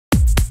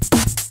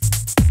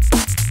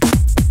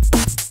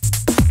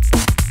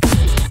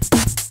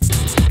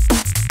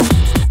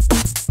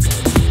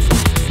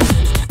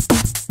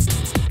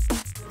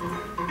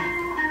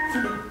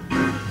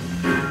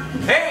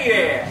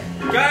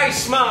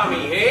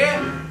here.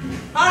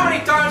 How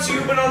many times have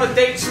you been on a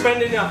date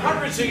spending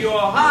hundreds of your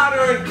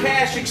hard-earned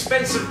cash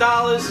expensive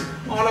dollars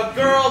on a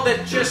girl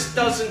that just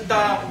doesn't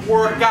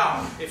work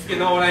out, if you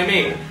know what I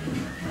mean?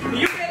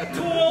 You getting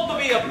too old to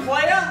be a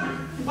player?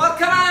 Well,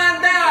 come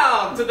on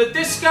down to the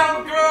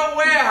Discount Girl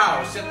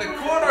Warehouse at the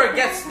corner of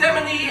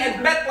Gethsemane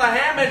and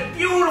Bethlehem in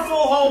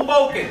beautiful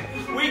Hoboken.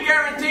 We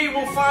guarantee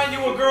we'll find you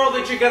a girl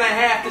that you're going to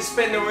have to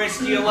spend the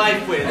rest of your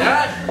life with,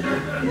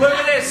 huh? Look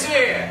at this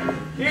here.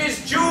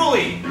 Here's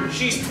Julie.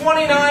 She's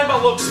 29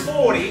 but looks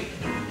 40.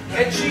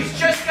 And she's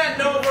just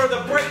gotten over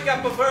the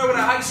breakup of her with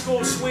a high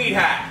school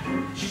sweetheart.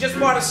 She just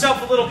bought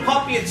herself a little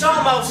puppy. It's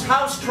almost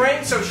house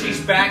trained, so she's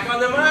back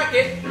on the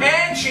market.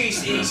 And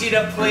she's easy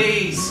to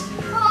please.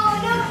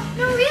 Oh,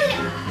 no, really.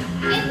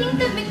 I think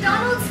that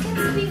McDonald's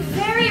can be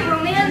very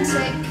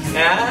romantic.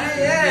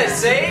 Yeah,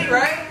 see,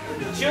 right?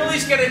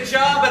 Julie's got a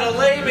job at a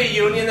labor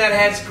union that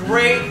has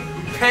great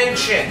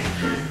pension.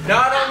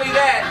 Not only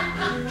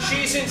that,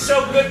 she's in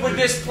so good with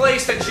this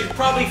place that she'd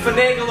probably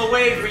finagle a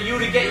way for you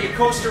to get your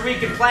Costa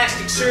Rican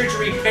plastic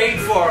surgery paid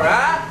for,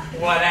 huh?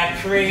 What a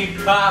cream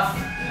puff.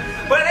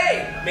 But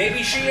hey,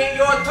 maybe she ain't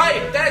your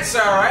type, that's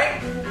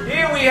alright.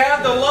 Here we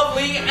have the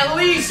lovely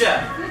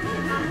Eliza.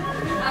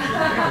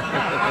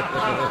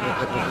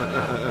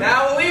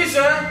 Now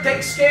Eliza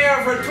takes care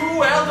of her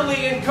two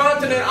elderly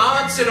incontinent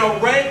aunts in a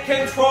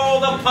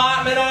rent-controlled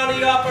apartment on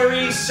the Upper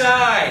East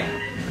Side.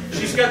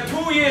 She's got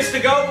 2 years to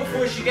go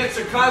before she gets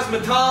her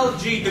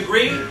cosmetology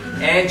degree,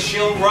 and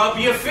she'll rub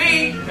your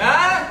feet,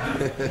 huh?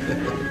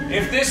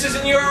 If this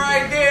isn't your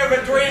idea of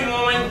a dream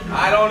woman,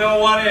 I don't know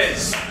what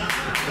is.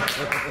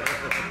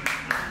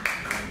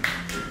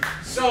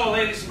 So,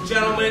 ladies and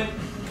gentlemen,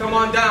 come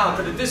on down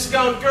to the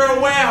Discount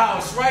Girl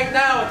Warehouse right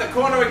now at the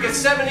corner of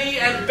Gethsemane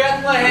and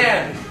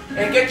Bethlehem,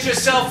 and get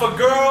yourself a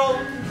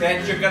girl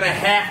that you're gonna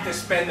have to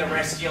spend the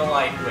rest of your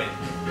life with.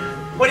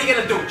 What are you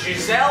gonna do,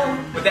 Giselle?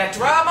 With that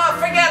drama?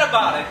 Forget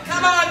about it.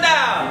 Come on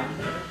down.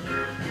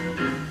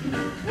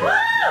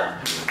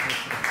 Woo!